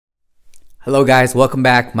Hello guys, welcome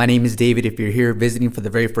back. My name is David. If you're here visiting for the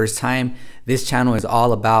very first time, this channel is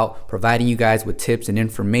all about providing you guys with tips and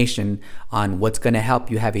information on what's going to help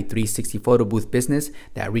you have a 360 photo booth business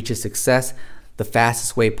that reaches success the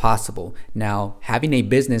fastest way possible. Now, having a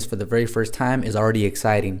business for the very first time is already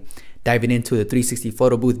exciting. Diving into the 360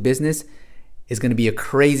 photo booth business is going to be a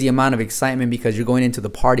crazy amount of excitement because you're going into the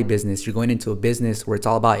party business. You're going into a business where it's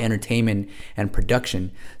all about entertainment and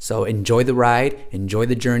production. So enjoy the ride, enjoy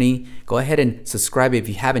the journey. Go ahead and subscribe if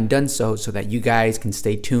you haven't done so that you guys can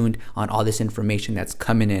stay tuned on all this information that's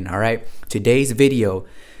coming in. All right, today's video,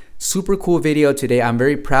 super cool video today. I'm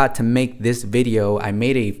very proud to make this video. I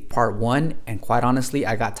made a part 1 and quite honestly,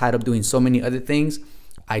 I got tied up doing so many other things.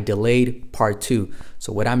 I delayed part 2.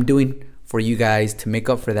 So what I'm doing for you guys to make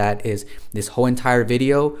up for that is this whole entire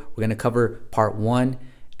video. We're gonna cover part 1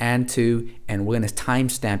 and 2, and we're gonna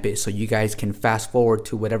timestamp it so you guys can fast forward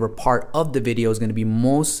to whatever part of the video is gonna be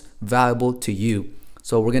most valuable to you.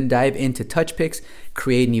 So we're gonna dive into Touchpix,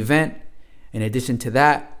 create an event. In addition to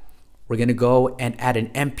that, we're gonna go and add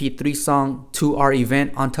an MP3 song to our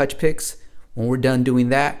event on Touchpix. When we're done doing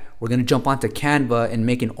that, we're gonna jump onto Canva and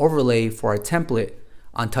make an overlay for our template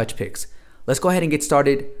on Touchpix. Let's go ahead and get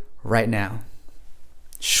started right now.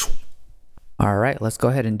 All right, let's go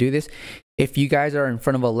ahead and do this. If you guys are in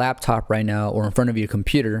front of a laptop right now or in front of your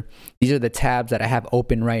computer, these are the tabs that I have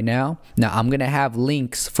open right now. Now I'm gonna have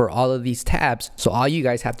links for all of these tabs. So all you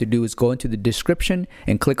guys have to do is go into the description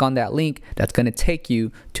and click on that link. That's gonna take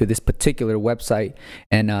you to this particular website.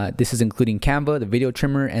 And this is including Canva, the video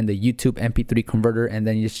trimmer, and the YouTube MP3 converter, and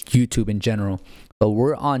then just YouTube in general. So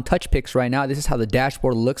we're on Touchpix right now. This is how the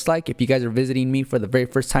dashboard looks like. If you guys are visiting me for the very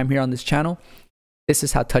first time here on this channel, this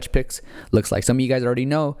is how Touchpix looks like. Some of you guys already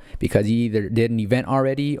know because you either did an event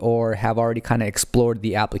already or have already kind of explored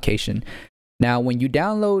the application. Now, when you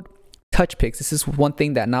download Touchpix, this is one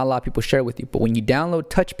thing that not a lot of people share with you, but when you download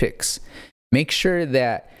Touchpix, make sure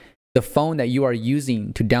that the phone that you are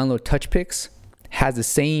using to download Touchpix has the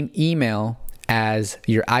same email as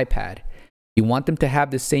your iPad. You want them to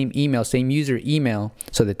have the same email, same user email,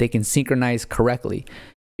 so that they can synchronize correctly.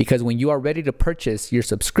 Because when you are ready to purchase your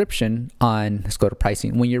subscription on, let's go to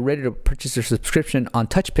pricing. When you're ready to purchase your subscription on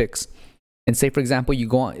Touchpix, and say for example,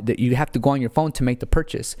 you have to go on your phone to make the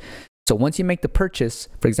purchase. So once you make the purchase,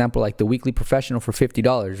 for example, like the weekly professional for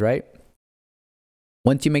 $50, right?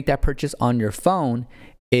 Once you make that purchase on your phone,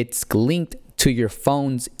 it's linked to your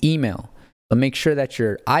phone's email. So make sure that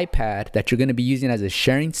your iPad that you're going to be using as a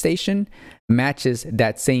sharing station matches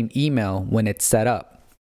that same email when it's set up.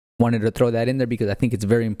 Wanted to throw that in there because I think it's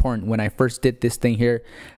very important. When I first did this thing here,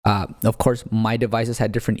 of course, my devices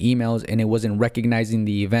had different emails and it wasn't recognizing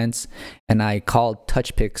the events, and I called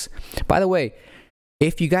Touchpix. By the way,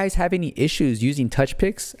 if you guys have any issues using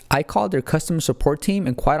Touchpix, I called their customer support team,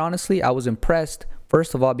 and quite honestly, I was impressed.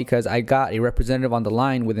 First of all, because I got a representative on the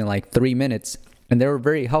line within like 3 minutes, and they were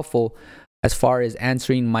very helpful as far as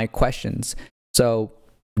answering my questions. So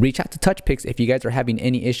reach out to Touchpix if you guys are having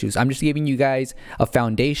any issues. I'm just giving you guys a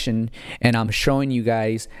foundation, and I'm showing you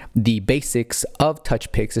guys the basics of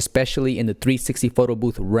Touchpix, especially in the 360 photo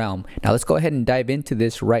booth realm. Now let's go ahead and dive into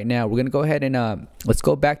this right now. We're gonna go ahead and let's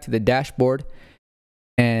go back to the dashboard.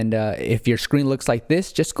 And if your screen looks like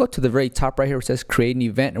this, just go to the very top right here where it says create an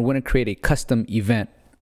event, and we're gonna create a custom event.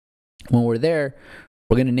 When we're there,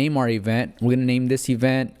 we're gonna name our event. We're gonna name this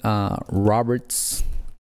event Robert's.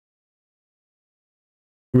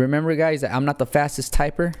 Remember guys, I'm not the fastest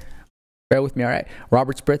typer. Bear with me, all right?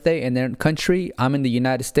 Robert's birthday, and then country, I'm in the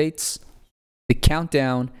United States. The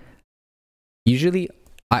countdown, usually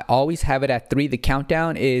I always have it at 3. The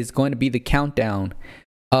countdown is going to be the countdown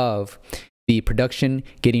of the production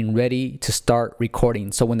getting ready to start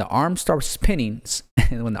recording. So when the arm starts spinning,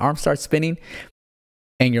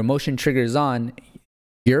 and your motion trigger is on,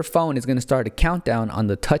 your phone is going to start a countdown on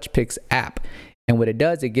the Touchpix app. And what it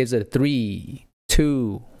does, it gives it a 3,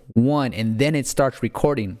 2, 1, and then it starts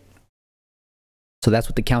recording. So that's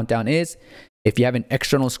what the countdown is. If you have an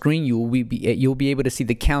external screen, you'll be able to see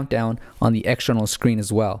the countdown on the external screen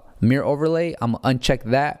as well. Mirror overlay, I'm gonna uncheck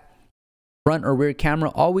that. Front or rear camera,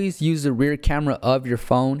 always use the rear camera of your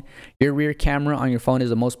phone. Your rear camera on your phone is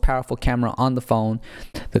the most powerful camera on the phone.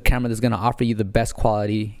 The camera that's going to offer you the best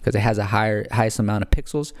quality because it has a highest amount of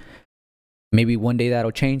pixels. Maybe one day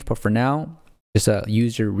that'll change, but for now, just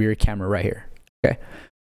use your rear camera right here. Okay.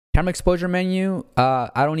 Camera exposure menu, I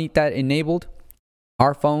don't need that enabled.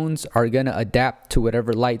 Our phones are going to adapt to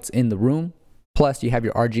whatever lights in the room. Plus, you have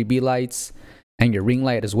your RGB lights and your ring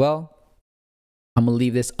light as well. I'm gonna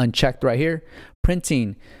leave this unchecked right here.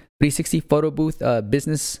 Printing, 360 photo booth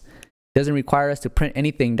business Doesn't require us to print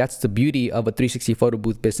anything. That's the beauty of a 360 photo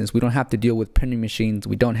booth business. We don't have to deal with printing machines.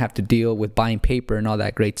 We don't have to deal with buying paper and all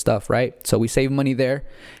that great stuff, right? So we save money there.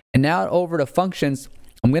 And now over to functions,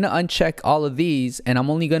 I'm going to uncheck all of these, and I'm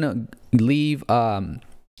only going to leave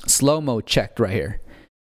slow-mo checked right here.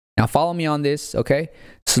 Now follow me on this, okay?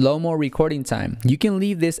 Slow-mo recording time. You can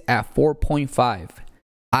leave this at 4.5.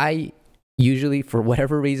 I usually, for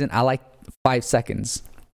whatever reason, I like 5 seconds.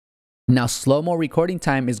 Now, slow-mo recording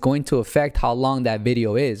time is going to affect how long that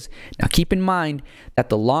video is. Now, keep in mind that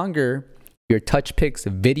the longer your Touchpix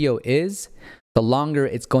video is, the longer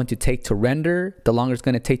it's going to take to render, the longer it's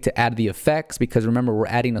going to take to add the effects, because remember, we're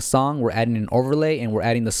adding a song, we're adding an overlay, and we're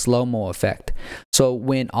adding the slow-mo effect. So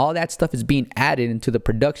when all that stuff is being added into the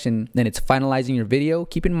production and it's finalizing your video,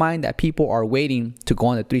 keep in mind that people are waiting to go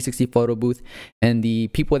on the 360 photo booth, and the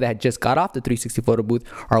people that just got off the 360 photo booth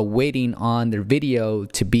are waiting on their video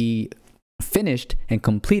to be finished and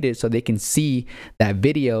completed so they can see that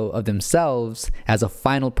video of themselves as a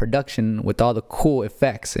final production with all the cool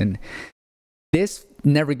effects. And this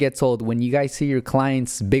never gets old. When you guys see your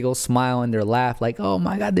clients big old smile and their laugh like, oh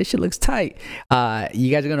my god, this shit looks tight, you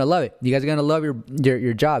guys are gonna love it. You guys are gonna love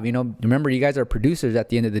your job. You know, remember, you guys are producers at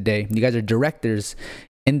the end of the day. You guys are directors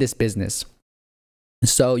in this business.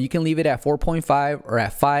 So you can leave it at 4.5 or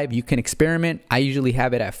at 5. You can experiment. I usually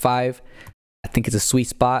have it at 5. I think it's a sweet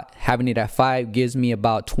spot. Having it at 5 gives me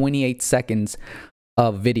about 28 seconds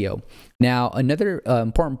of video. Now, another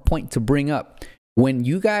important point to bring up, when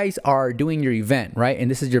you guys are doing your event, right,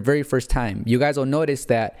 and this is your very first time, you guys will notice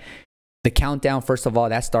that the countdown, first of all,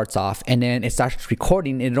 that starts off, and then it starts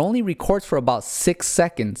recording. It only records for about 6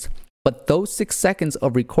 seconds, but those 6 seconds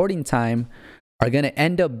of recording time are going to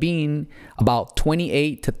end up being about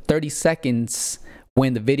 28 to 30 seconds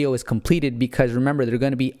when the video is completed, because remember, they're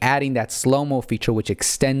going to be adding that slow-mo feature which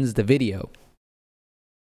extends the video.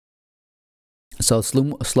 So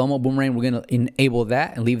slow-mo boomerang, we're going to enable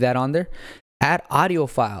that and leave that on there. Add audio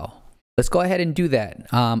file. Let's go ahead and do that.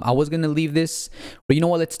 I was going to leave this, but you know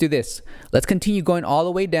what, let's do this. Let's continue going all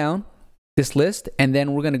the way down this list, and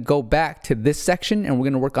then we're going to go back to this section and we're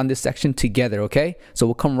going to work on this section together, okay? So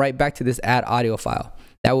we'll come right back to this add audio file.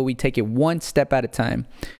 That way we take it one step at a time.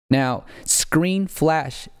 Now, screen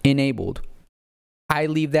flash enabled. I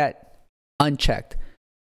leave that unchecked.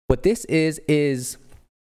 What this is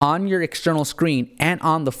on your external screen and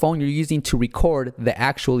on the phone you're using to record the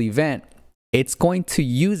actual event, it's going to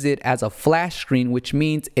use it as a flash screen, which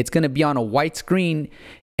means it's going to be on a white screen,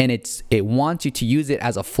 and it wants you to use it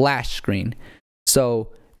as a flash screen.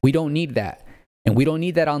 So we don't need that. And we don't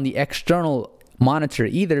need that on the external monitor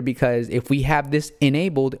either, because if we have this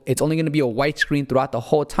enabled, it's only going to be a white screen throughout the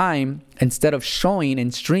whole time instead of showing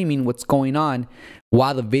and streaming what's going on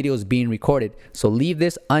while the video is being recorded. So leave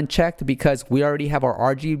this unchecked, because we already have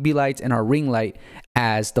our RGB lights and our ring light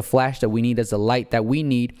as the flash that we need, as the light that we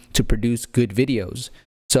need to produce good videos.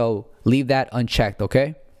 So leave that unchecked,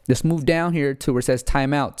 okay? Let's move down here to where it says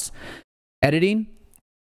timeouts. Editing.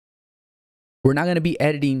 We're not going to be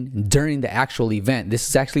editing during the actual event. This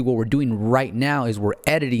is actually what we're doing right now, is we're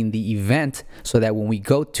editing the event so that when we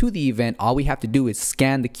go to the event, all we have to do is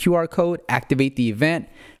scan the QR code, activate the event,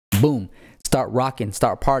 boom, start rocking,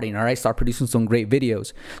 start partying, all right? Start producing some great videos.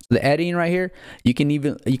 So the editing right here, you can leave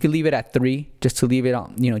it at 3 just to leave it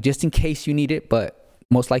on, you know, just in case you need it, but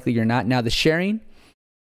most likely you're not. Now the sharing,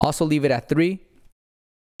 also leave it at 3.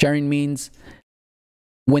 Sharing means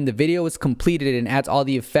when the video is completed and adds all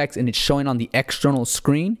the effects and it's showing on the external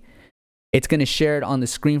screen, it's going to share it on the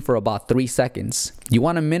screen for about 3 seconds. You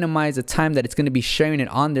want to minimize the time that it's going to be sharing it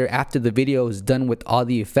on there after the video is done with all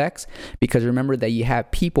the effects, because remember that you have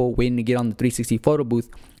people waiting to get on the 360 photo booth.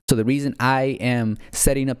 So the reason I am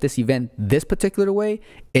setting up this event this particular way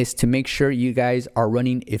is to make sure you guys are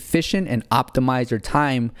running efficient and optimize your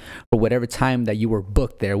time for whatever time that you were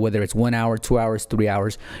booked there, whether it's 1 hour, 2 hours, 3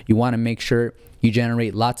 hours. You want to make sure you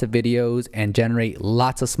generate lots of videos and generate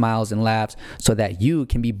lots of smiles and laughs so that you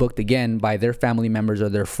can be booked again by their family members or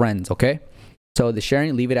their friends, okay? So the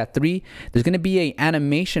sharing, leave it at 3. There's going to be an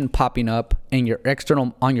animation popping up in your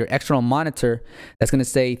on your external monitor that's going to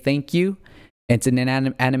say thank you. It's an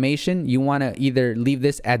animation. You want to either leave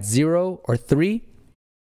this at 0 or 3.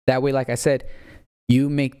 That way, like I said, you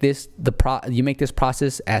make this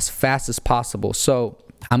process as fast as possible. So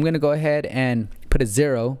I'm going to go ahead and put a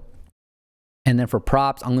 0. And then for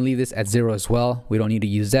props, I'm going to leave this at 0 as well. We don't need to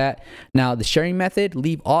use that. Now, the sharing method,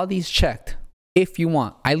 leave all these checked if you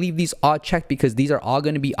want. I leave these all checked because these are all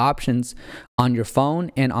going to be options on your phone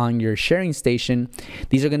and on your sharing station.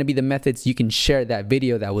 These are going to be the methods you can share that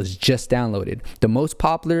video that was just downloaded. The most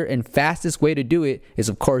popular and fastest way to do it is,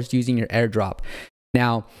 of course, using your AirDrop.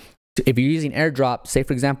 Now, if you're using AirDrop, say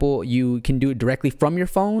for example, you can do it directly from your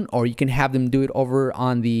phone, or you can have them do it over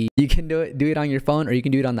on the, you can do it on your phone, or you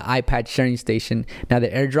can do it on the iPad sharing station. Now the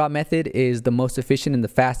AirDrop method is the most efficient and the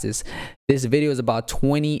fastest. This video is about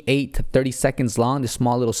 28 to 30 seconds long, the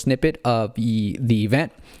small little snippet of the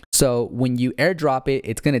event. So when you AirDrop it,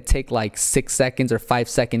 it's gonna take like 6 seconds or 5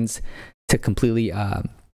 seconds to completely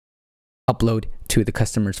upload to the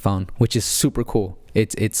customer's phone, which is super cool.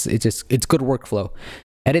 It's good workflow.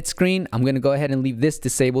 Edit screen, I'm going to go ahead and leave this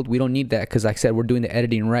disabled. We don't need that because like I said, we're doing the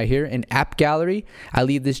editing right here. In app gallery, I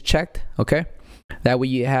leave this checked, okay? That way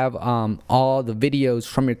you have all the videos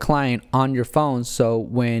from your client on your phone, so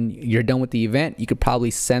when you're done with the event, you could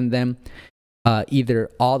probably send them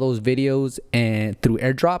either all those videos and through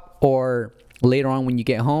AirDrop, or later on when you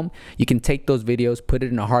get home, you can take those videos, put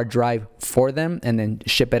it in a hard drive for them, and then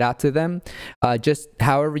ship it out to them. Just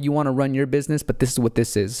however you want to run your business, but this is what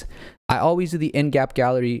this is. I always do the in-gap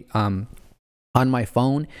gallery on my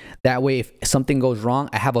phone. That way, if something goes wrong,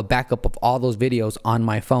 I have a backup of all those videos on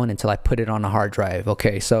my phone until I put it on a hard drive.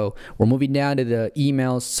 Okay, so we're moving down to the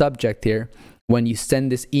email subject here. When you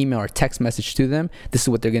send this email or text message to them, this is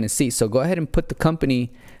what they're going to see. So go ahead and put the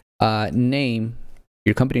company name,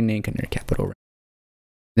 your company name, Canary capital.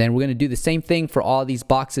 Then we're going to do the same thing for all these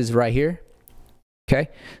boxes right here. Okay,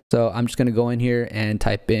 so I'm just going to go in here and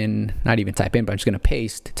type in, not even type in, but I'm just going to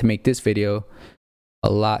paste to make this video a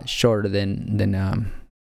lot shorter than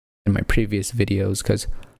my previous videos, because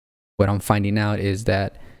what I'm finding out is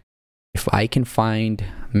that if I can find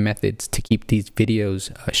methods to keep these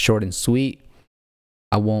videos short and sweet,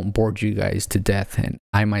 I won't bore you guys to death, and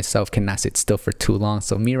I myself cannot sit still for too long.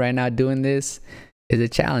 So me right now doing this is a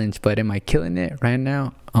challenge, but am I killing it right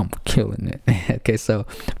now? I'm killing it. Okay, so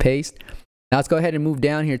paste. Now let's go ahead and move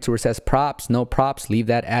down here to where it says props. No props, leave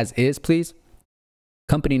that as is, please.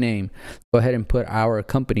 Company name, go ahead and put our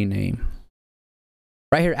company name.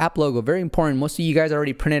 Right here, app logo, very important. Most of you guys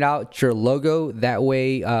already printed out your logo. That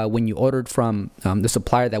way, when you ordered from the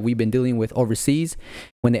supplier that we've been dealing with overseas,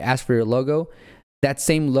 when they ask for your logo, that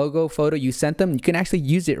same logo photo you sent them, you can actually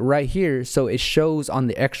use it right here. So it shows on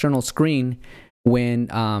the external screen when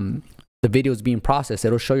the video is being processed.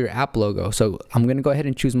 It'll show your app logo. So I'm gonna go ahead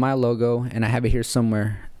and choose my logo, and I have it here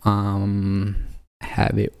somewhere. I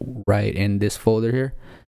have it right in this folder here,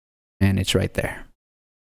 and it's right there.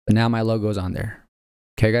 So now my logo is on there.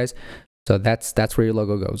 Okay, guys. So that's where your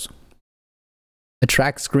logo goes. The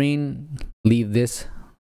track screen, leave this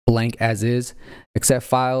blank as is, except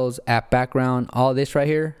files, app background, all this right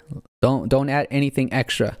here. Don't add anything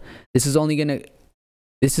extra. This is only gonna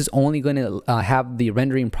have the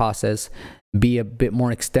rendering process be a bit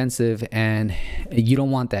more extensive, and you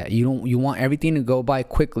don't want that. You want everything to go by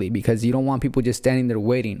quickly, because you don't want people just standing there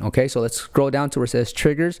waiting. Okay, so let's scroll down to where it says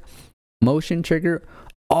triggers, motion trigger.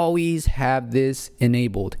 Always have this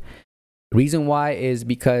enabled. The reason why is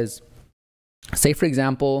because, say for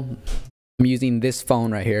example, I'm using this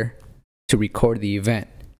phone right here to record the event.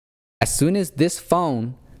 As soon as this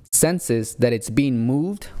phone senses that it's being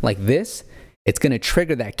moved like this, it's going to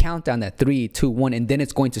trigger that countdown, that 3, 2, 1, and then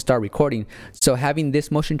it's going to start recording. So having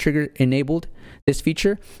this motion trigger enabled, this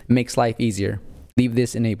feature, makes life easier. Leave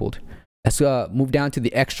this enabled. Let's move down to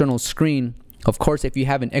the external screen. Of course, if you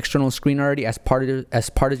have an external screen already as part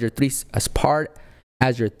as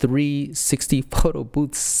your 360 photo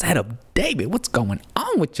booth setup, David, what's going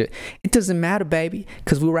on with you? It doesn't matter, baby,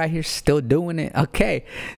 because we're right here still doing it. Okay,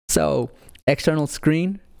 so external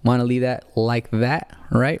screen, want to leave that like that,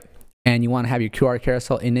 right? And you want to have your QR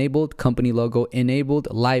carousel enabled, company logo enabled,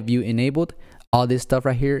 live view enabled, all this stuff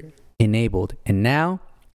right here enabled. And now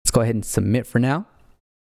let's go ahead and submit for now.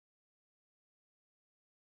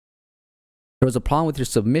 There was a problem with your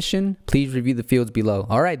submission. Please review the fields below.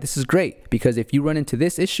 All right, this is great, because if you run into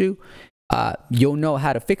this issue, you'll know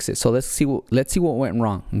how to fix it. So let's see what went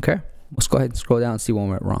wrong. Okay, let's go ahead and scroll down and see what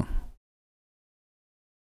went wrong.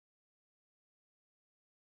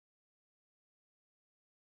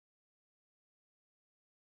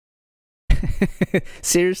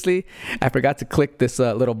 Seriously, I forgot to click this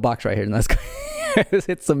little box right here. And let's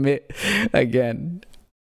hit submit again.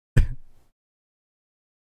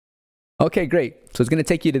 Okay, great. So it's going to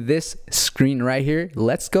take you to this screen right here.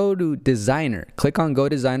 Let's go to designer. Click on go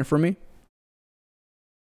designer for me.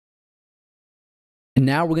 And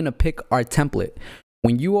now we're going to pick our template.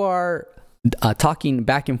 When you are talking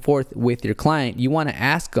back and forth with your client, you want to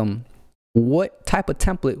ask them, what type of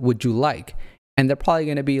template would you like? And they're probably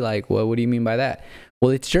going to be like, well, what do you mean by that?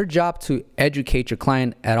 Well, it's your job to educate your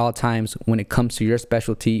client at all times when it comes to your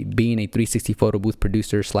specialty, being a 360 photo booth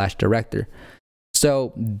producer / director.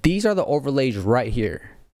 So these are the overlays right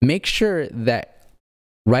here. Make sure that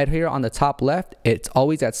right here on the top left, it's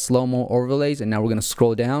always at slow-mo overlays. And now we're going to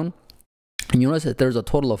scroll down. And you notice that there's a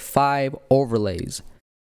total of 5 overlays.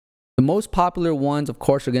 The most popular ones, of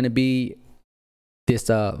course, are going to be this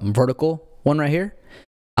vertical one right here.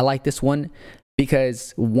 I like this one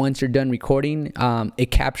because once you're done recording,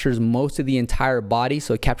 it captures most of the entire body.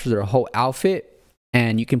 So it captures their whole outfit.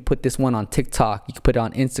 And you can put this one on TikTok. You can put it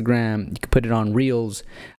on Instagram. You can put it on Reels.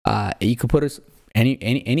 You can put it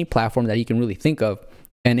any platform that you can really think of.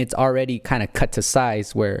 And it's already kind of cut to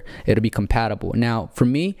size where it'll be compatible. Now, for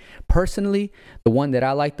me personally, the one that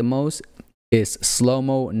I like the most is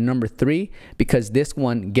slow-mo number 3, because this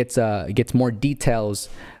one gets more details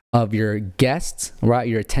of your guests, right?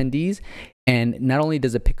 Your attendees. And not only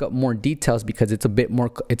does it pick up more details because it's a bit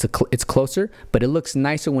more, it's closer, but it looks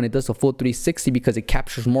nicer when it does a full 360 because it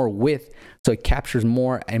captures more width. So it captures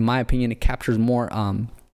more, in my opinion, it captures more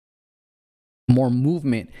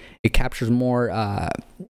movement. It captures more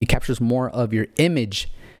of your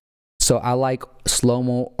image. So I like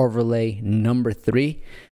slow-mo overlay number 3.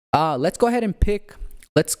 Let's go ahead and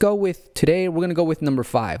let's go with, today we're gonna go with number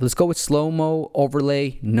 5. Let's go with slow-mo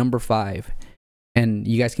overlay number 5. And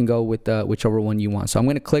you guys can go with whichever one you want. So I'm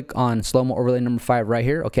gonna click on slow-mo overlay number 5 right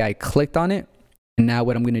here. Okay, I clicked on it. And now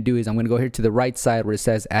what I'm gonna do is I'm gonna go here to the right side where it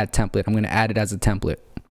says add template. I'm gonna add it as a template.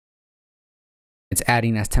 It's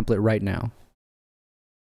adding as template right now.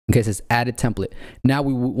 Okay, it says added template. Now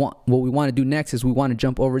what we want to do next is we want to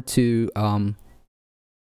jump over to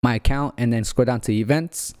my account and then scroll down to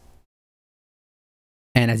events.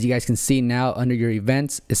 And as you guys can see now under your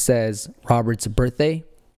events, it says Robert's birthday.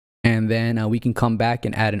 And then we can come back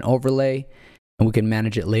and add an overlay, and we can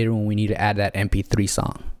manage it later when we need to add that MP3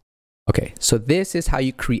 song. Okay, so this is how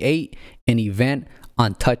you create an event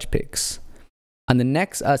on Touchpix. On the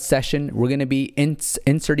next session, we're going to be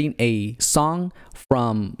inserting a song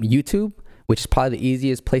from YouTube, which is probably the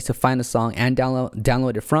easiest place to find a song and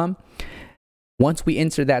download it from. Once we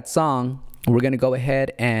insert that song, we're going to go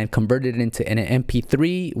ahead and convert it into an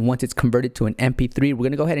MP3. Once it's converted to an MP3, we're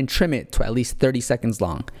going to go ahead and trim it to at least 30 seconds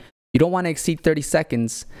long. You don't want to exceed 30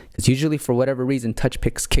 seconds because usually for whatever reason,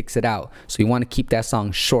 Touchpix kicks it out. So you want to keep that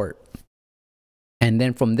song short. And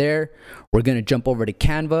then from there, we're going to jump over to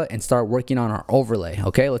Canva and start working on our overlay.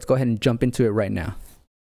 Okay, let's go ahead and jump into it right now.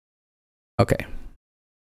 Okay.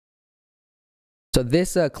 So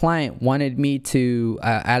this client wanted me to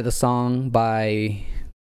add the song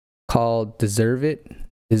called Deserve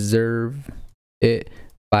It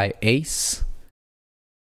by Ace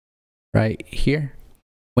right here.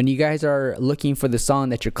 When you guys are looking for the song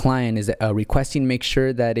that your client is requesting, make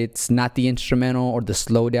sure that it's not the instrumental or the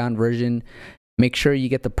slow down version. Make sure you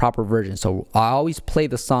get the proper version. So I always play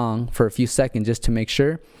the song for a few seconds just to make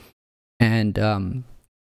sure and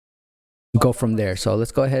go from there. So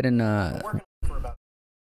let's go ahead and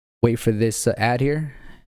wait for this ad here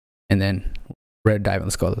and then we're ready to dive in.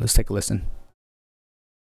 Let's go. Let's take a listen.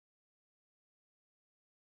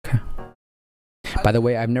 Okay. By the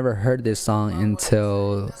way, I've never heard this song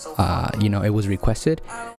until it was requested,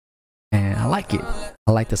 and I like it.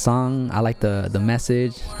 I like the song. I like the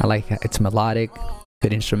message. I like it's melodic,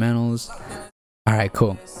 good instrumentals. All right,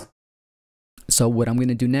 cool. So what I'm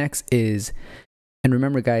gonna do next is, and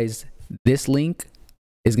remember guys, this link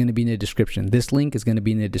is going to be in the description. This link is going to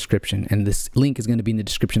be in the description, and this link is going to be in the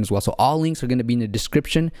description as well. So all links are going to be in the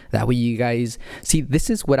description. That way you guys see, this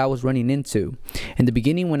is what I was running into in the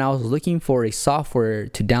beginning when I was looking for a software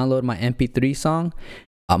to download my MP3 song.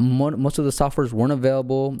 Most of the softwares weren't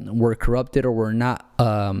available, were corrupted, or were not.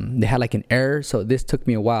 They had like an error, so this took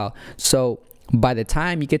me a while. So by the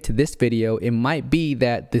time you get to this video, it might be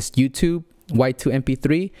that this YouTube Y2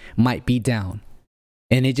 MP3 might be down.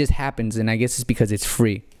 And it just happens, and I guess it's because it's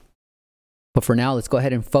free. But for now, let's go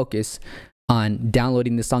ahead and focus on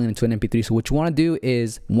downloading this song into an MP3. So what you want to do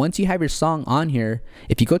is, once you have your song on here,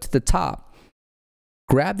 if you go to the top,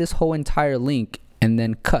 grab this whole entire link and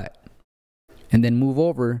then cut. And then move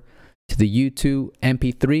over to the YouTube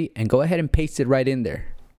MP3 and go ahead and paste it right in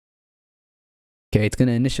there. Okay, it's going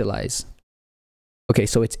to initialize. Okay,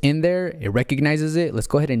 so it's in there. It recognizes it. Let's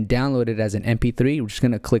go ahead and download it as an MP3. We're just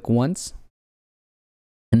going to click once.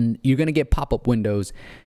 And you're going to get pop-up windows.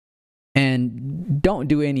 And don't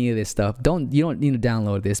do any of this stuff. You don't need to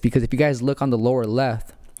download this, because if you guys look on the lower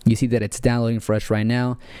left, you see that it's downloading for us right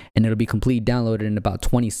now, and it'll be completely downloaded in about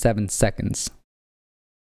 27 seconds.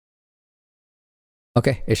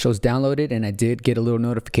 Okay, it shows downloaded, and I did get a little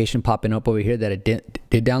notification popping up over here that it did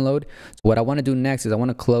download. So what I want to do next is I want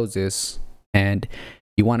to close this, and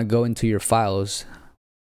you want to go into your files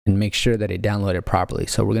and make sure that it downloaded properly.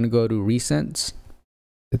 So we're going to go to recents.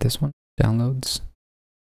 This one, downloads.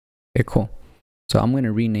 Okay, cool. So I'm going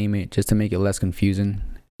to rename it just to make it less confusing.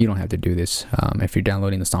 You don't have to do this if you're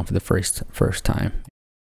downloading the song for the first time.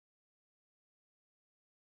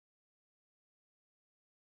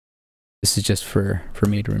 This is just for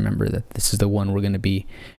me to remember that this is the one we're going to be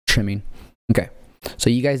trimming. Okay, so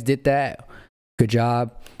you guys did that. Good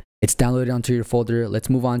job. It's downloaded onto your folder. Let's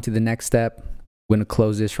move on to the next step. We're going to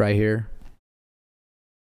close this right here.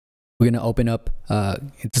 We're going to open up,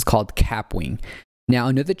 it's called Capwing. Now,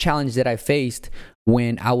 another challenge that I faced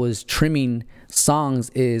when I was trimming songs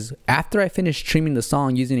is after I finished trimming the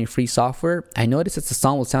song using a free software, I noticed that the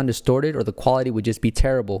song would sound distorted or the quality would just be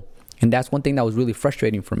terrible. And that's one thing that was really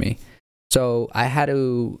frustrating for me. So I had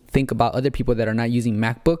to think about other people that are not using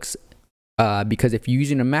MacBooks, because if you're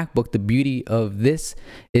using a MacBook, the beauty of this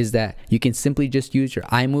is that you can simply just use your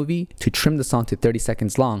iMovie to trim the song to 30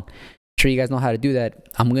 seconds long. Sure, you guys know how to do that.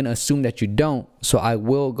 I'm going to assume that you don't, so I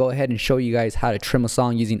will go ahead and show you guys how to trim a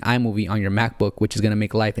song using iMovie on your MacBook, which is going to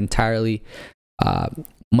make life entirely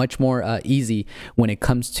much more easy when it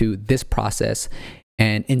comes to this process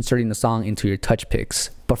and inserting the song into your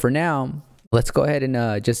Touchpix. But for now, let's go ahead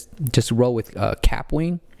and just roll with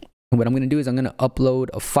Capwing. And what I'm going to do is I'm going to upload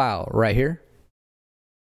a file right here,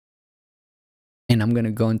 and I'm going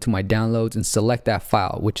to go into my downloads and select that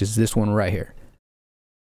file, which is this one right here.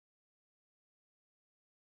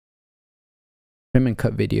 Trim and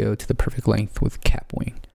cut video to the perfect length with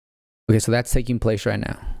Capwing. Okay, so that's taking place right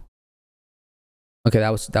now. Okay, that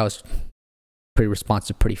was pretty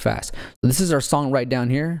responsive, pretty fast. So this is our song right down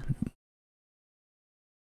here.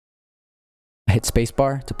 I hit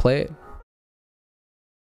spacebar to play it.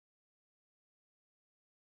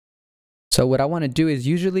 So what I want to do is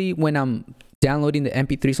usually when I'm downloading the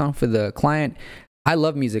MP3 song for the client, I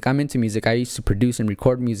love music. I'm into music. I used to produce and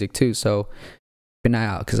record music too. So keep an eye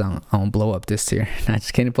out because I won't blow up this here. Not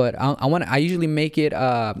just kidding. But I usually make it.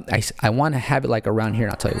 I want to have it like around here.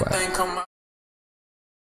 And I'll tell you why.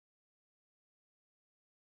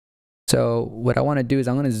 So what I want to do is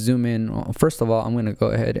I'm going to zoom in. Well, first of all, I'm going to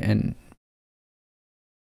go ahead and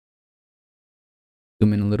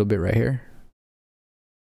zoom in a little bit right here.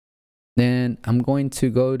 Then I'm going to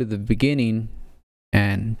go to the beginning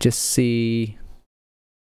and just see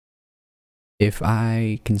if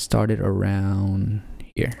I can start it around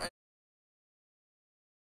here.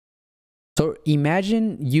 So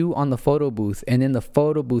imagine you on the photo booth, and then the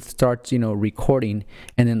photo booth starts, recording,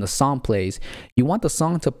 and then the song plays. You want the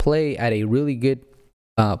song to play at a really good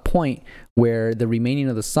point where the remaining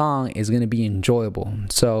of the song is going to be enjoyable.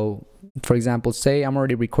 So for example, say I'm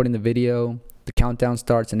already recording the video, the countdown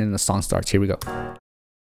starts, and then the song starts. Here we go. So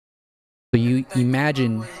you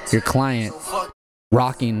imagine your client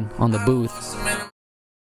rocking on the booth.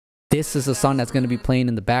 This is a song that's going to be playing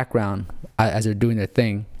in the background as they're doing their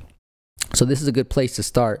thing. So this is a good place to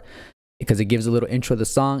start because it gives a little intro to the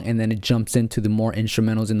song, and then it jumps into the more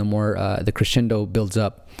instrumentals and the more the crescendo builds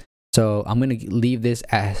up. So I'm going to leave this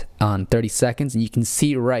on 30 seconds, and you can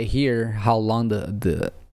see right here how long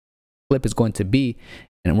the clip is going to be,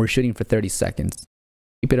 and we're shooting for 30 seconds.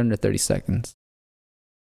 Keep it under 30 seconds.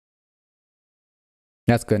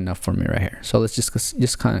 That's good enough for me right here. So let's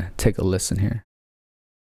just kind of take a listen here.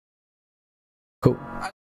 Cool.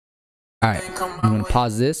 All right, I'm going to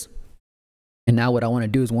pause this. And now what I want to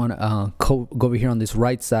do is go over here on this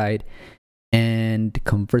right side and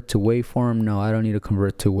convert to waveform. No, I don't need to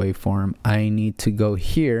convert to waveform. I need to go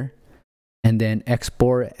here and then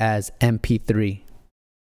export as MP3.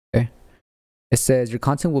 Okay. It says your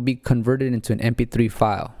content will be converted into an MP3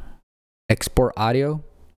 file. Export audio.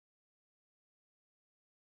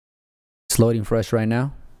 It's loading for us right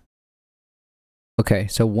now. Okay,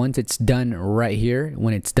 so once it's done right here,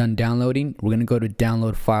 when it's done downloading, we're going to go to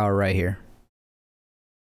download file right here.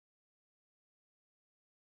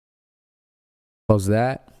 Close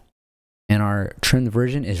that. And our trimmed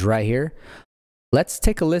version is right here. Let's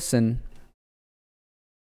take a listen.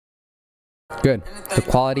 Good. The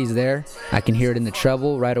quality's there. I can hear it in the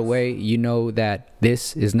treble right away. You know that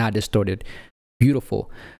this is not distorted.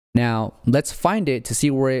 Beautiful. Now, let's find it to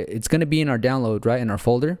see where it's going to be in our download, right? In our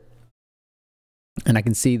folder. And I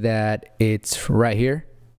can see that it's right here.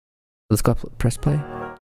 Let's go press play.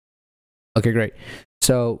 Okay, great.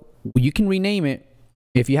 So you can rename it.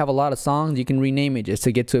 If you have a lot of songs, you can rename it just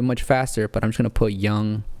to get to it much faster. But I'm just going to put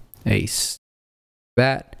Young Ace.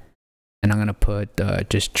 That. And I'm going to put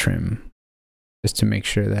just trim. Just to make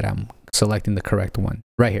sure that I'm selecting the correct one.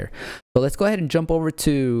 Right here. So let's go ahead and jump over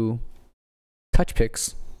to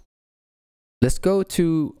Touchpix. Let's go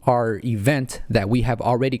to our event that we have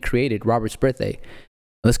already created, Robert's birthday.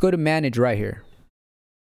 Let's go to manage right here.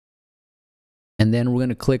 And then we're going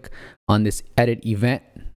to click on this edit event.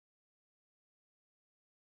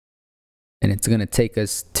 and it's going to take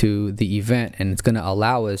us to the event, and it's going to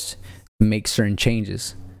allow us to make certain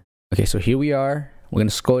changes. Okay, so here we are. We're going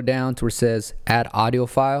to scroll down to where it says add audio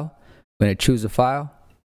file. We're going to choose a file,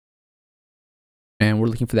 and we're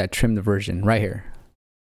looking for that trimmed version right here.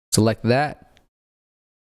 Select that.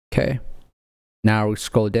 Okay, now we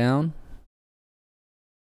scroll down,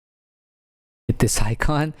 hit this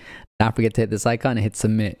icon. Not forget to hit this icon and hit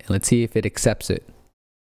submit. Let's see if it accepts it.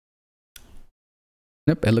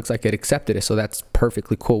 Nope, it looks like it accepted it, so that's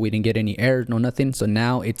perfectly cool. We didn't get any errors, no nothing. So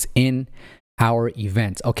now it's in our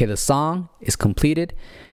event. Okay, the song is completed.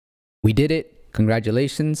 We did it.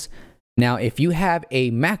 Congratulations. Now, if you have a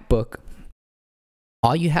MacBook,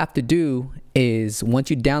 all you have to do is once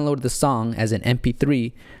you download the song as an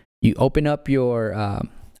MP3, you open up your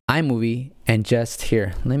iMovie and just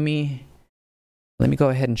here. Let me go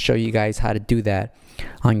ahead and show you guys how to do that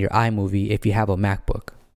on your iMovie if you have a MacBook.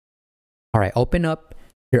 All right, open up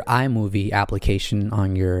your iMovie application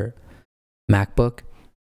on your MacBook,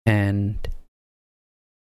 and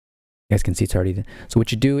you guys can see it's already there. So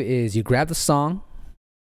what you do is you grab the song,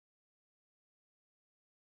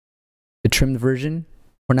 the trimmed version,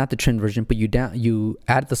 or not the trimmed version, but you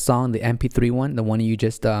add the song, the MP3 one, the one you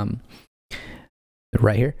just right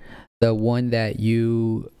here, the one that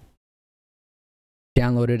you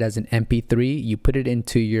downloaded as an MP3, you put it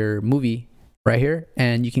into your movie right here,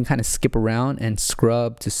 and you can kind of skip around and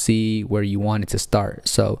scrub to see where you want it to start.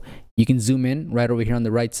 So you can zoom in right over here on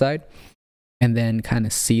the right side and then kind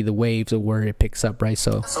of see the waves of where it picks up, right?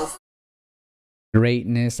 So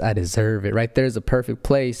greatness, I deserve it. Right there's a perfect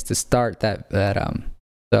place to start that.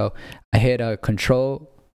 So I hit Control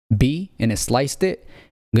B and it sliced it.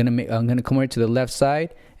 I'm gonna come over to the left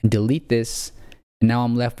side and delete this, and now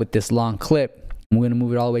I'm left with this long clip. I'm gonna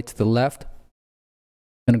move it all the way to the left.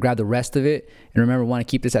 I'm gonna grab the rest of it, and remember, we want to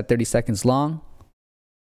keep this at 30 seconds long.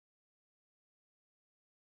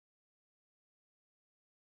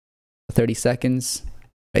 "30 seconds,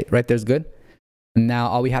 right there's good. And now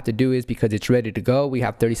all we have to do is, because it's ready to go, we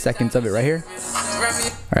have 30 seconds of it right here.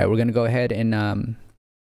 All right, we're gonna go ahead and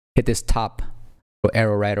hit this top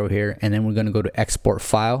arrow right over here, and then we're gonna go to export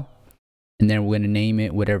file, and then we're gonna name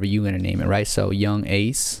it whatever you're gonna name it, right? So Young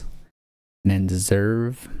Ace, and then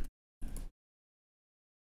deserve.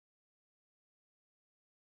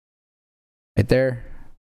 Right there.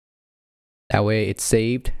 That way it's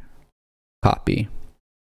saved. Copy.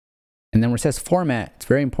 And then where it says format, it's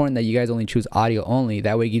very important that you guys only choose audio only.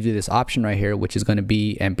 That way it gives you this option right here, which is going to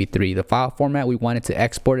be MP3. The file format, we want it to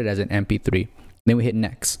export it as an MP3. Then we hit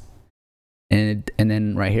next. And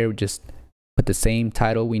then right here, we just put the same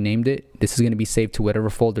title we named it. This is going to be saved to whatever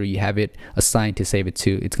folder you have it assigned to save it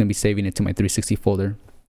to. It's going to be saving it to my 360 folder.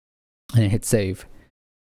 And then hit save.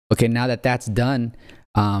 Okay, now that that's done,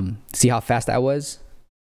 see how fast that was?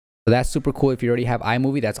 So that's super cool. If you already have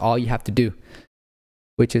iMovie, that's all you have to do,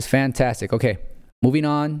 which is fantastic. Okay, moving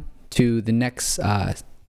on to the next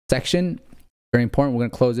section. Very important. We're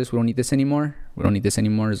going to close this. We don't need this anymore. We don't need this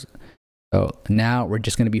anymore. So now we're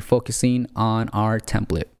just going to be focusing on our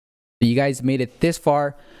template. So you guys made it this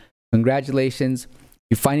far. Congratulations.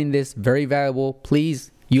 You're finding this very valuable.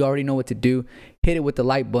 Please, you already know what to do. Hit it with the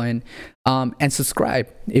like button and subscribe.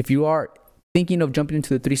 If you are thinking of jumping into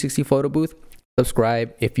the 360 photo booth,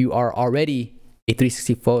 subscribe. If you are already a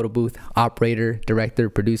 360 photo booth operator, director,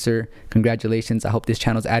 producer, congratulations. I hope this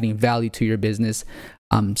channel is adding value to your business.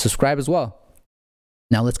 Subscribe as well.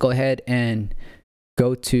 Now let's go ahead and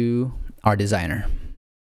go to our designer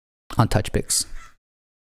on Touchpix.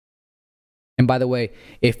 And by the way,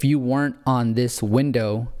 if you weren't on this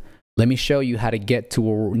window, let me show you how to get to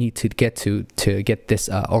where we need to get to get this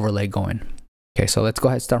overlay going. Okay, so let's go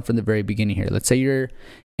ahead and start from the very beginning here. Let's say you're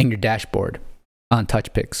in your dashboard on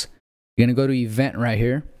Touchpix. You're gonna go to event right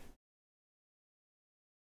here,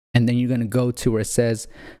 and then you're gonna go to where it says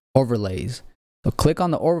overlays. So click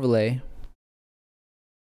on the overlay,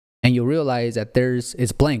 and you'll realize that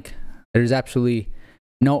it's blank. There's absolutely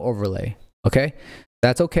no overlay. Okay,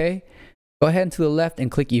 that's okay. Go ahead to the left and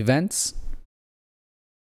click events,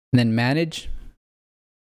 and then manage.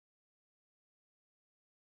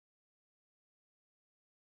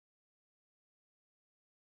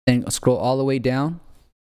 Then scroll all the way down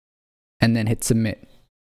and then hit submit.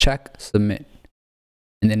 Check submit.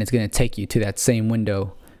 And then it's going to take you to that same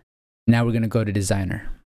window. Now we're going to go to designer.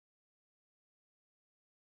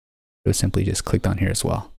 So simply just clicked on here as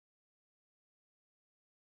well.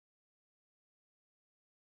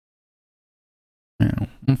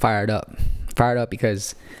 I'm fired up. Fired up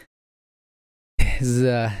because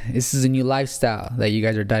this is a new lifestyle that you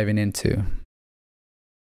guys are diving into.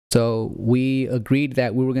 So we agreed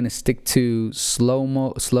that we were going to stick to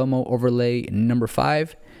slow-mo overlay number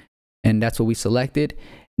 5, and that's what we selected.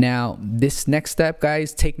 Now, this next step,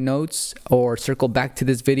 guys, take notes or circle back to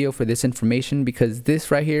this video for this information, because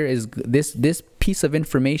this right here is this piece of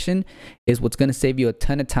information is what's going to save you a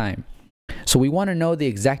ton of time. So we want to know the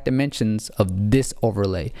exact dimensions of this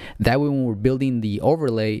overlay. That way, when we're building the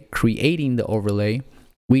overlay, creating the overlay,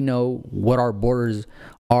 we know what our borders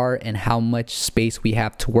are and how much space we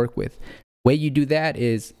have to work with. The way you do that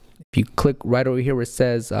is if you click right over here where it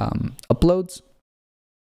says uploads,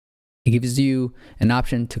 it gives you an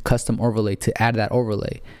option to custom overlay, to add that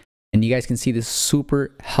overlay. And you guys can see this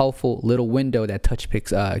super helpful little window that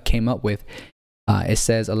Touchpix came up with. It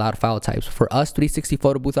says allowed file types. For us 360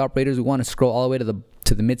 photo booth operators, we want to scroll all the way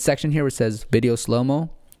to the midsection here where it says video slow-mo.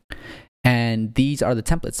 And these are the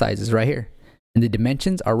template sizes right here. And the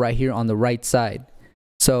dimensions are right here on the right side.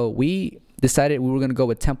 So we decided we were going to go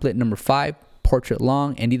with template number 5, portrait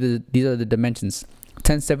long, and these are the dimensions,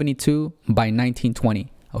 1072 by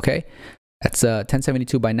 1920. Okay, that's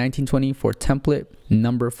 1072 by 1920 for template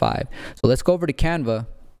number 5. So let's go over to Canva.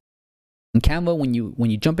 In Canva, when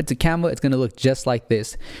you jump into Canva, it's going to look just like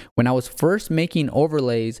this. When I was first making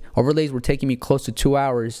overlays were taking me close to 2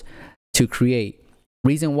 hours to create.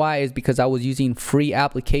 Reason why is because I was using free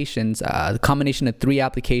applications, the combination of 3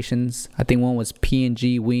 applications. I think one was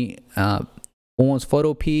PNG, one was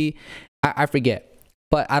Photo P. I forget,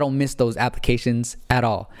 but I don't miss those applications at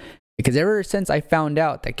all. Because ever since I found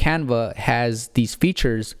out that Canva has these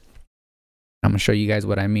features, I'm going to show you guys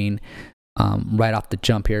what I mean right off the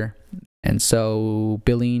jump here. And so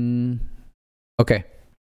billing, okay.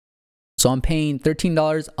 So I'm paying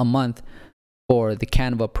 $13 a month for the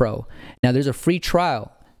Canva Pro. Now there's a free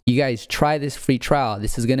trial. You guys try this free trial.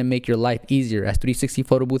 This is going to make your life easier. As 360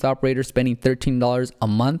 photo booth operators, spending $13 a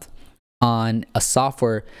month on a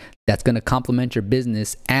software that's going to complement your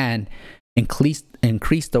business and increase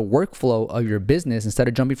the workflow of your business instead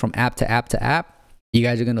of jumping from app to app to app. You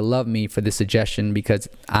guys are going to love me for this suggestion, because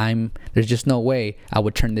there's just no way I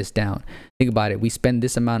would turn this down. Think about it. We spend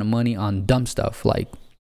this amount of money on dumb stuff like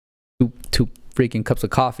two freaking cups of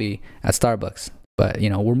coffee at Starbucks. But you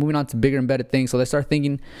know, we're moving on to bigger and better things. So let's start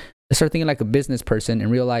thinking like a business person and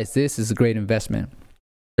realize this is a great investment.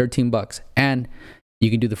 $13, and you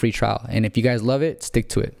can do the free trial. And if you guys love it, stick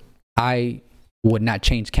to it. I would not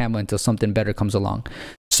change Canva until something better comes along.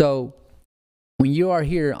 So when you are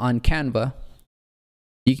here on Canva,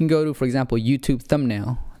 you can go to, for example, YouTube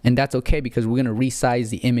thumbnail, and that's okay because we're going to resize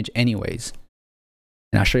the image anyways.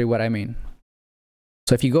 And I'll show you what I mean.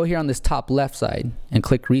 So if you go here on this top left side and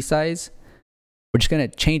click resize, we're just going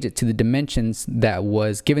to change it to the dimensions that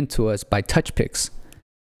was given to us by Touchpix.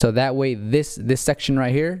 So that way this section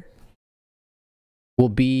right here will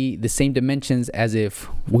be the same dimensions as if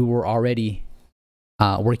we were already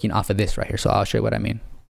working off of this right here. So I'll show you what I mean.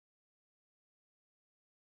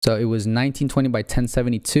 So it was 1920 by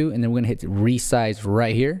 1072, and then we're going to hit resize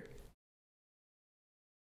right here.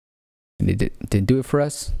 And it didn't do it for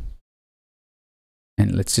us.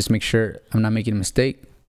 And let's just make sure I'm not making a mistake.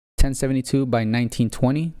 1072 by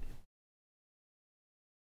 1920.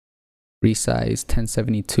 Resize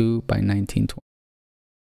 1072 by 1920.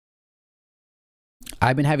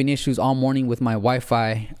 I've been having issues all morning with my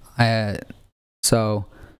Wi-Fi. So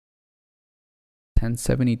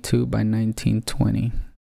 1072 by 1920.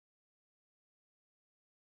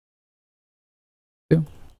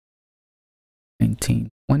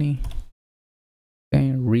 1920. Okay,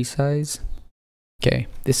 resize. Okay,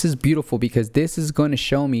 this is beautiful because this is going to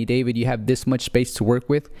show me, David, you have this much space to work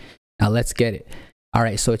with. Now let's get it. All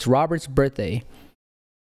right, so it's Robert's birthday.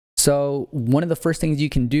 So one of the first things you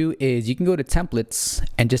can do is you can go to templates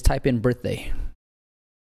and just type in birthday.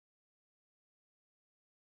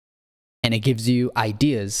 And it gives you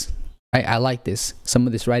ideas. I like this. Some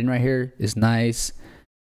of this writing right here is nice.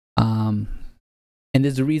 And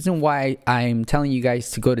there's a reason why I'm telling you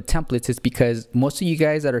guys to go to templates is because most of you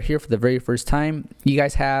guys that are here for the very first time, you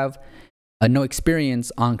guys have no experience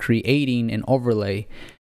on creating an overlay.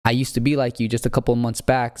 I used to be like you just a couple of months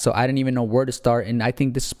back, so I didn't even know where to start. And I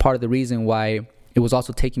think this is part of the reason why it was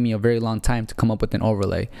also taking me a very long time to come up with an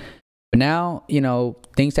overlay. But now, you know,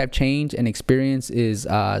 things have changed and experience is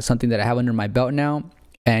something that I have under my belt now.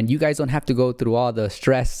 And you guys don't have to go through all the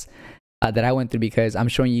stress that I went through, because I'm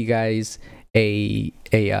showing you guys a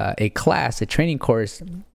class, a training course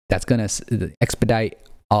that's gonna expedite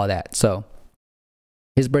all that. So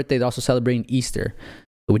his birthday is also celebrating Easter.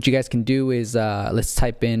 So what you guys can do is let's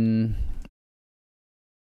type in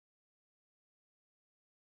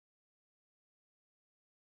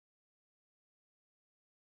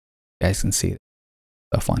you guys can see it.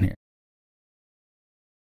 stuff on here.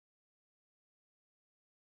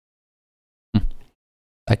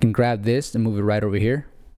 I can grab this and move it right over here.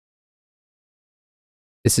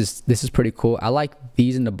 This is pretty cool. I like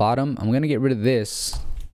these in the bottom. I'm gonna get rid of this.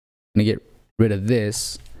 I'm gonna get rid of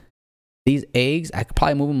this. These eggs, I could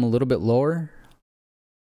probably move them a little bit lower.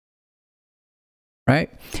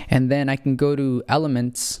 Right? And then I can go to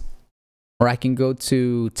elements, or I can go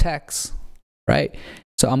to text, right?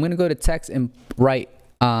 So I'm gonna go to text and write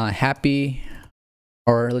happy,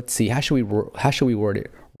 or let's see, how should we word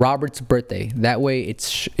it? Robert's birthday. That way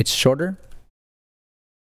it's shorter.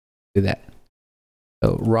 Do that.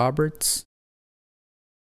 So Robert's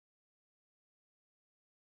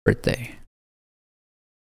birthday.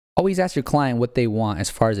 Always ask your client what they want as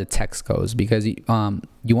far as the text goes, because you want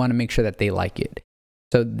to make sure that they like it.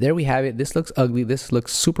 So there we have it. This looks ugly. This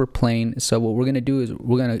looks super plain. So what we're gonna do is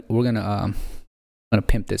we're gonna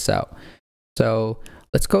pimp this out. So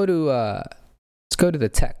let's go to the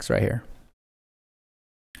text right here,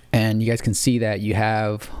 and you guys can see that you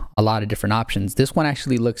have a lot of different options. This one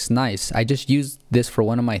actually looks nice. I just used this for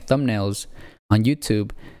one of my thumbnails on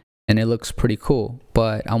YouTube, and it looks pretty cool.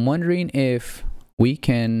 But I'm wondering if we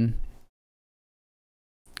can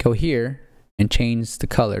go here and change the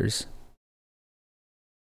colors.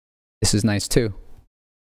 This is nice too.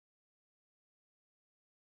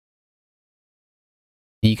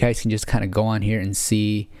 You guys can just kind of go on here and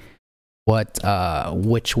see what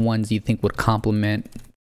which ones you think would complement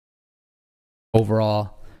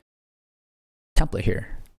overall template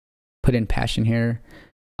here. Put in passion here.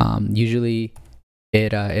 Usually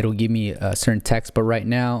it'll give me a certain text, but right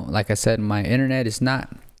now, like I said, my internet is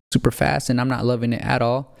not super fast and I'm not loving it at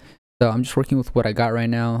all. So I'm just working with what I got right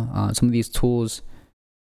now. Some of these tools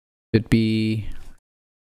should be,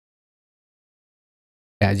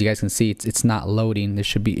 as you guys can see, it's not loading. It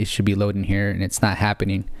should be loading here, and it's not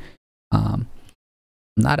happening. I'm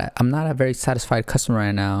not a very satisfied customer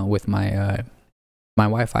right now with my my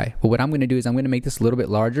Wi-Fi. But what I'm going to do is I'm going to make this a little bit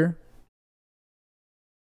larger,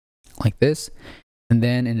 like this. And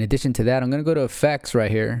then in addition to that, I'm going to go to effects right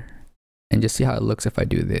here and just see how it looks if I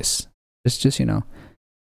do this. Just you know,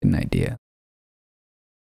 get an idea.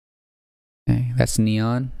 Okay, that's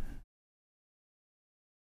neon.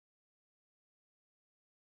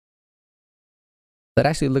 That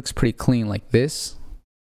actually looks pretty clean, like this,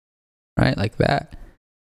 right? Like that.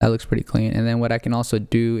 That looks pretty clean. And then what I can also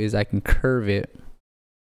do is I can curve it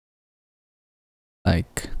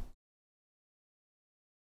like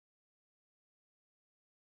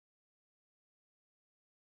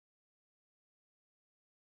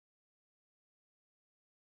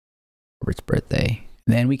Robert's birthday.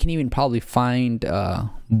 And then we can even probably find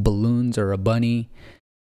balloons or a bunny.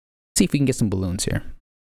 Let's see if we can get some balloons here.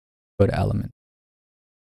 Go to element.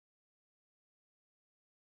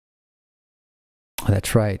 Oh,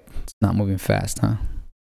 that's right. It's not moving fast, huh?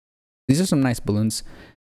 These are some nice balloons.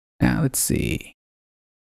 Now let's see.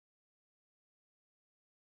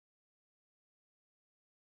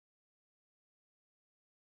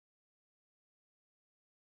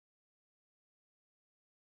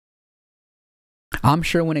 I'm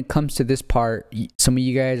sure when it comes to this part, some of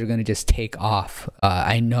you guys are going to just take off.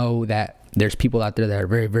 I know that there's people out there that are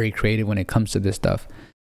very, very creative when it comes to this stuff.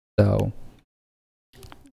 So,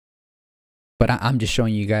 but I'm just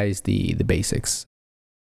showing you guys the basics.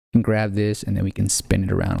 You can grab this and then we can spin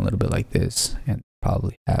it around a little bit like this and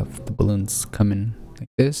probably have the balloons coming like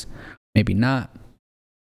this. Maybe not.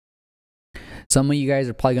 Some of you guys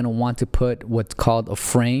are probably going to want to put what's called a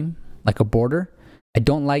frame, like a border. I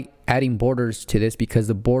don't like adding borders to this because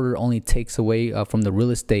the border only takes away from the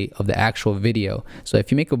real estate of the actual video. So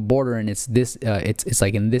if you make a border and it's this, it's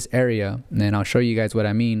like in this area, and then I'll show you guys what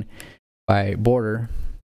I mean by border.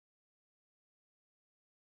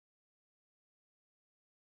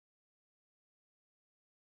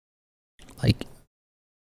 Like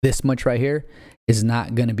this much right here is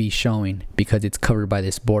not going to be showing because it's covered by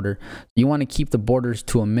this border. You want to keep the borders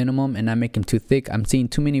to a minimum and not make them too thick. I'm seeing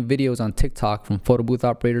too many videos on TikTok from photo booth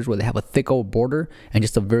operators where they have a thick old border and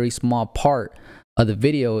just a very small part of the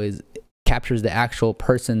video captures the actual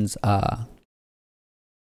person's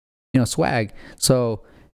swag. So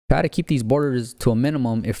try to keep these borders to a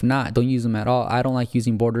minimum. If not, don't use them at all. I don't like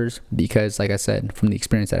using borders because, like I said, from the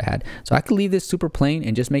experience that I had. So I could leave this super plain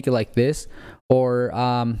and just make it like this, or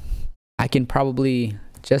I can probably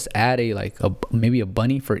just add maybe a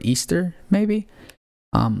bunny for Easter, maybe.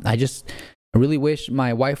 I really wish my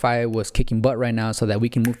Wi-Fi was kicking butt right now so that we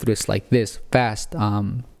can move through this like this fast.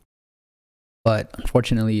 But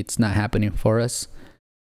unfortunately, it's not happening for us.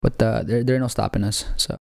 But there are no stopping us.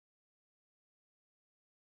 So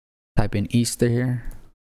type in Easter here.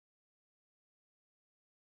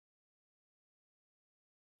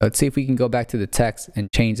 Let's see if we can go back to the text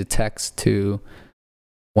and change the text to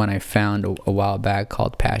one I found a while back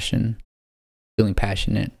called Passion. Feeling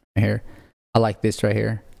passionate right here. I like this right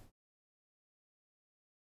here.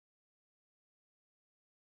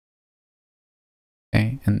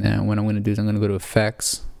 Okay, and then what I'm going to do is I'm going to go to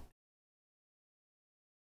Effects.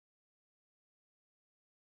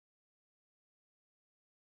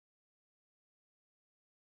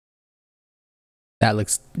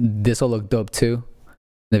 This will look dope too.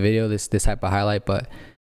 The video, this type of highlight, but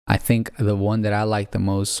I think the one that I liked the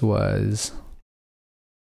most was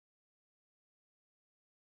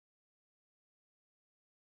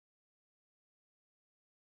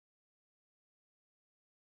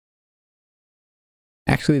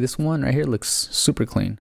actually this one right here. Looks super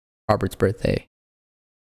clean. Robert's birthday.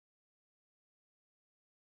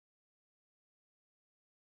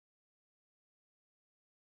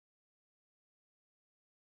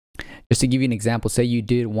 Just to give you an example, say you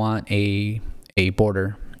did want a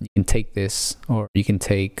border, you can take this, or you can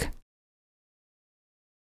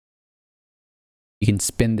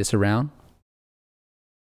spin this around.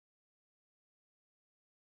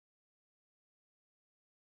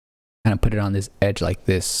 Kind of put it on this edge like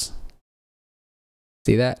this.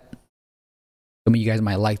 See that? Some of you guys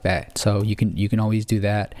might like that, so you can always do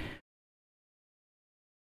that.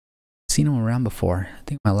 I've seen them around before. I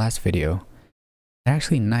think my last video. They're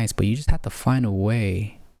actually nice, but you just have to find a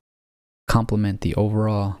way to complement the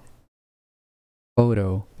overall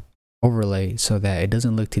photo overlay so that it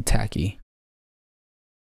doesn't look too tacky.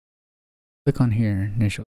 Click on here and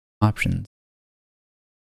it shows options.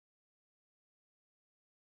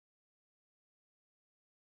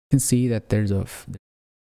 You can see that there's a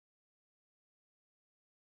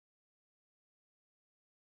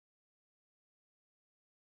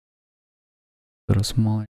little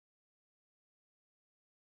smaller.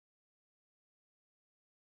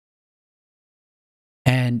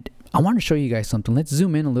 And I want to show you guys something. Let's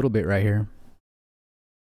zoom in a little bit right here.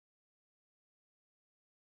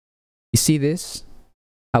 You see this?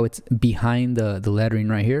 How it's behind the lettering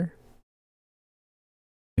right here?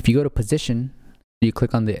 If you go to position, you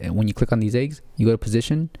click on when you click on these eggs, you go to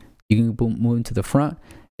position, you can move into the front,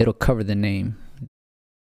 it'll cover the name.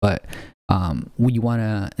 But we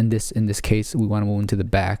wanna in this case, we wanna move into the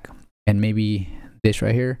back, and maybe this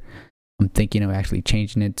right here, I'm thinking of actually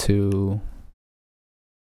changing it to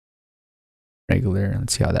regular.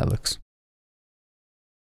 Let's see how that looks.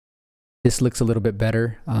 This looks a little bit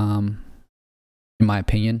better, in my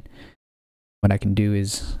opinion. What I can do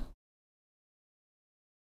is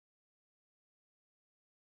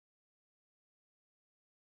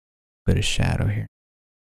put a shadow here,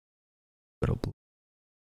 little blue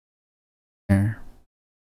there.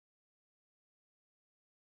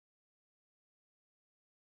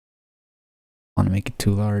 I want to make it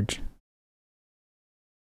too large.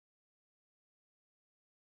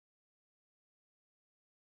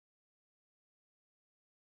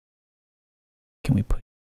 Can we put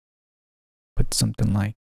something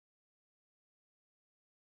like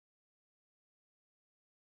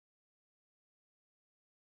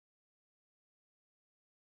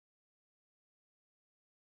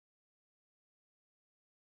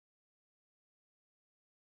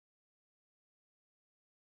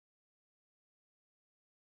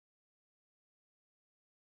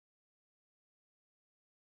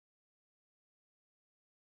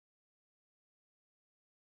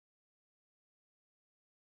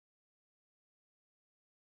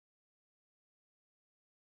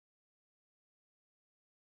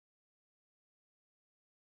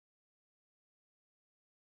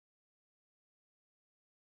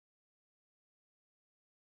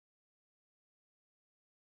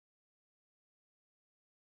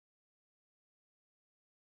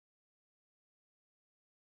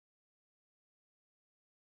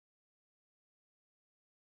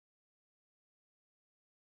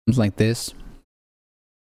something like this?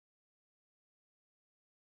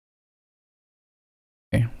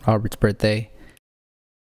 Okay, Robert's birthday.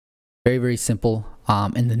 Very, very simple.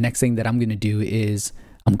 And the next thing that I'm going to do is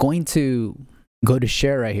I'm going to go to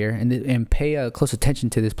share right here and pay close attention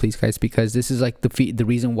to this, please, guys, because this is like the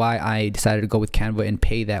reason why I decided to go with Canva and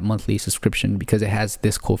pay that monthly subscription, because it has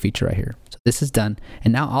this cool feature right here. So this is done.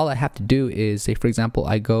 And now all I have to do is, say, for example,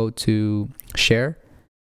 I go to share.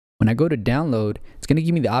 When I go to download, it's going to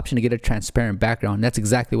give me the option to get a transparent background. That's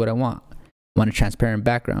exactly what I want. I want a transparent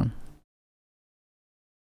background.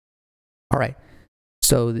 All right.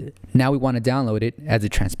 So now we want to download it as a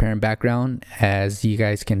transparent background. As you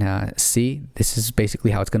guys can see, this is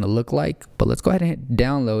basically how it's going to look like. But let's go ahead and hit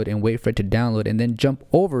download and wait for it to download, and then jump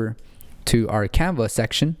over to our Canva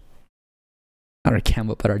section. not our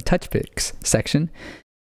Canva, but our Touchpix section.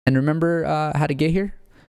 And remember how to get here?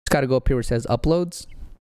 Just got to go up here where it says uploads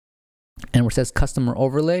and where it says customer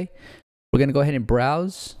overlay. We're going to go ahead and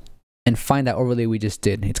browse and find that overlay we just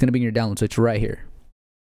did. It's going to be in your download, so it's right here.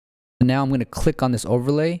 So now I'm going to click on this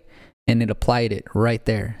overlay and it applied it right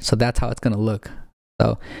there. So that's how it's going to look.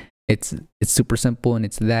 So it's super simple and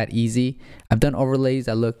it's that easy. I've done overlays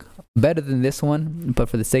that look better than this one, but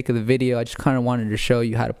for the sake of the video, I just kind of wanted to show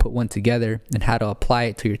you how to put one together and how to apply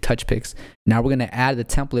it to your Touchpix. Now we're going to add the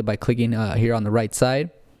template by clicking here on the right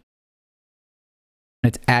side.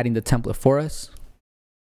 It's adding the template for us.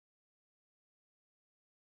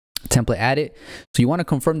 Template added. So you want to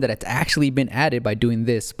confirm that it's actually been added by doing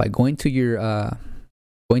this, by going to your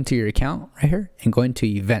account right here and going to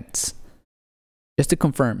events. Just to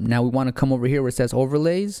confirm. Now we want to come over here where it says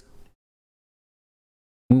overlays.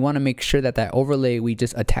 We want to make sure that that overlay we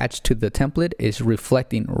just attached to the template is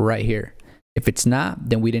reflecting right here. If it's not,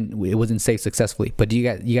 then it wasn't saved successfully. But you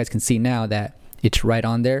guys can see now that it's right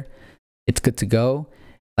on there. It's good to go.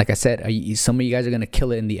 Like I said, some of you guys are going to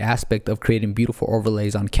kill it in the aspect of creating beautiful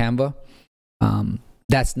overlays on Canva.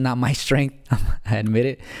 That's not my strength, I admit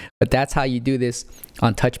it, but that's how you do this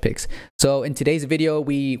on Touchpix. So in today's video,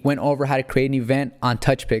 we went over how to create an event on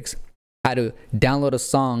Touchpix, how to download a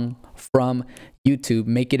song from YouTube,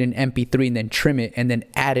 make it an MP3 and then trim it and then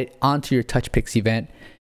add it onto your Touchpix event.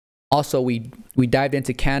 Also, we dived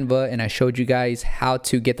into Canva and I showed you guys how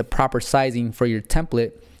to get the proper sizing for your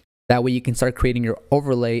template. That way you can start creating your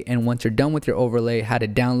overlay, and once you're done with your overlay, how to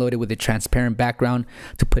download it with a transparent background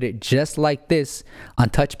to put it just like this on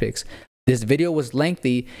Touchpix. This video was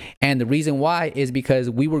lengthy, and the reason why is because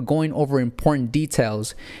we were going over important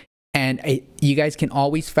details, and you guys can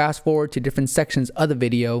always fast forward to different sections of the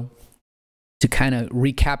video to kind of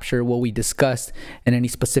recapture what we discussed in any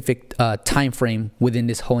specific time frame within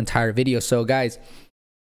this whole entire video. So guys,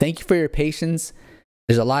 thank you for your patience.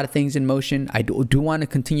 There's a lot of things in motion. I do want to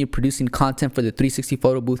continue producing content for the 360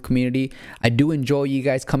 photo booth community. I do enjoy you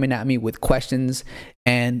guys coming at me with questions,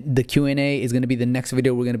 and the Q&A is going to be the next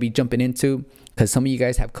video we're going to be jumping into, because some of you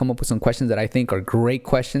guys have come up with some questions that I think are great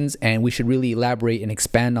questions, and we should really elaborate and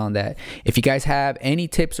expand on that. If you guys have any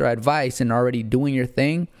tips or advice and already doing your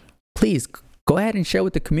thing, please go ahead and share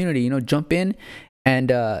with the community. You know, jump in and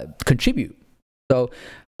contribute. So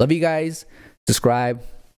love you guys. Subscribe.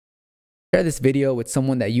 Share this video with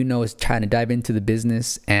someone that you know is trying to dive into the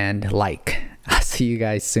business, and like. I'll see you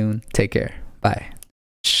guys soon. Take care. Bye.